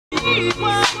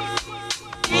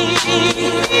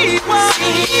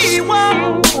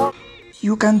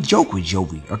You can joke with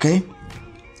Jovi, okay?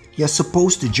 You're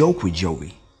supposed to joke with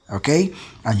Jovi, okay?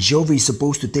 And Jovi is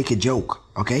supposed to take a joke,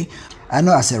 okay? I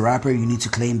know as a rapper, you need to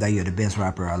claim that you're the best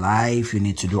rapper alive. You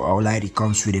need to do all that. It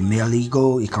comes with a male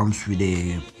ego. It comes with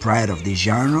the pride of the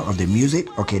genre, of the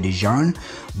music, okay, the genre.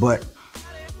 But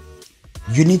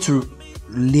you need to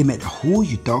limit who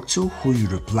you talk to, who you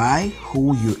reply,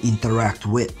 who you interact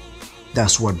with.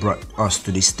 That's what brought us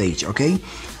to this stage, okay?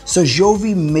 So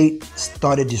Jovi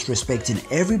started disrespecting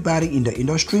everybody in the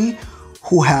industry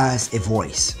who has a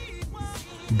voice.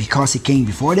 Because he came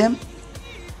before them,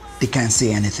 they can't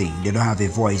say anything. They don't have a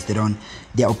voice.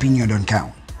 Their opinion don't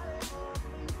count.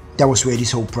 That was where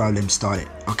this whole problem started,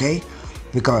 okay?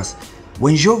 Because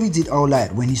when Jovi did all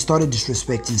that, when he started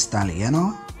disrespecting Stanley,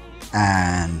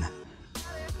 and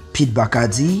Pete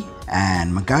Bacardi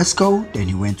and Magasco, then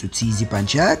he went to TZ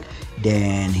Panchak,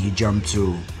 then he jumped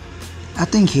to, I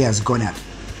think he has gone at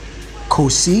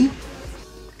Kosi.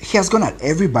 He has gone at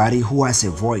everybody who has a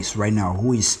voice right now,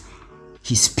 who is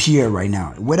his peer right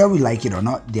now. Whether we like it or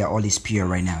not, they are all his peer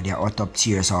right now. They are all top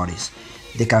tiers artists.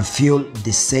 They can feel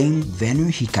the same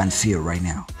venue he can feel right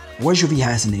now. What Jovi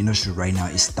has in the industry right now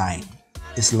is time,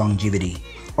 it's longevity.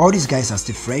 All these guys are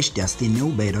still fresh, they are still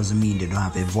new, but it doesn't mean they don't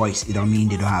have a voice. It don't mean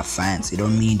they don't have fans. It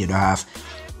don't mean they don't have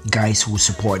guys who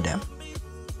support them.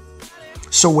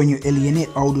 So when you alienate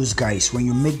all those guys, when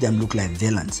you make them look like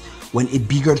villains, when a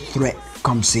bigger threat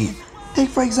comes in, take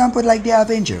for example like the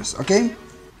Avengers, okay?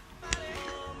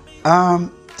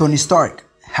 Tony Stark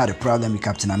had a problem with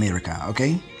Captain America,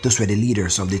 okay? Those were the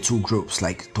leaders of the two groups.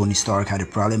 Like Tony Stark had a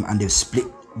problem and they split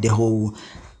the whole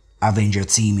Avenger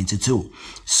team into two.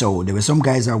 So there were some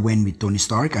guys that went with Tony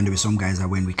Stark and there were some guys that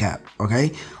went with Cap,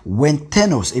 okay? When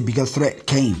Thanos, a bigger threat,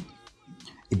 came,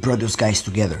 it brought those guys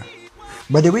together.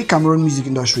 But the way Cameroon music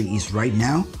industry is right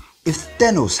now, if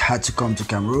Thanos had to come to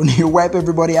Cameroon, he'll wipe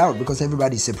everybody out because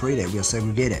everybody's separated, we are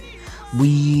segregated.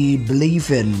 We believe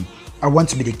in, I want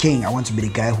to be the king, I want to be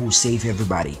the guy who save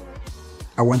everybody.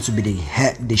 I want to be the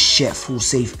head, the chef who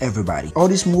save everybody. All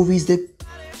these movies, they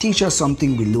teach us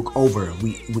something we look over,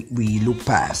 we look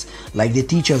past. Like they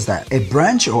teach us that a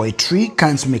branch or a tree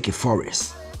can't make a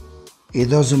forest. It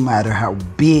doesn't matter how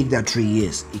big that tree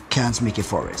is, it can't make a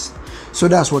forest. So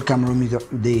that's what the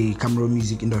Cameroon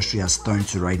music industry has turned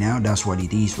to right now. That's what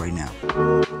it is right now.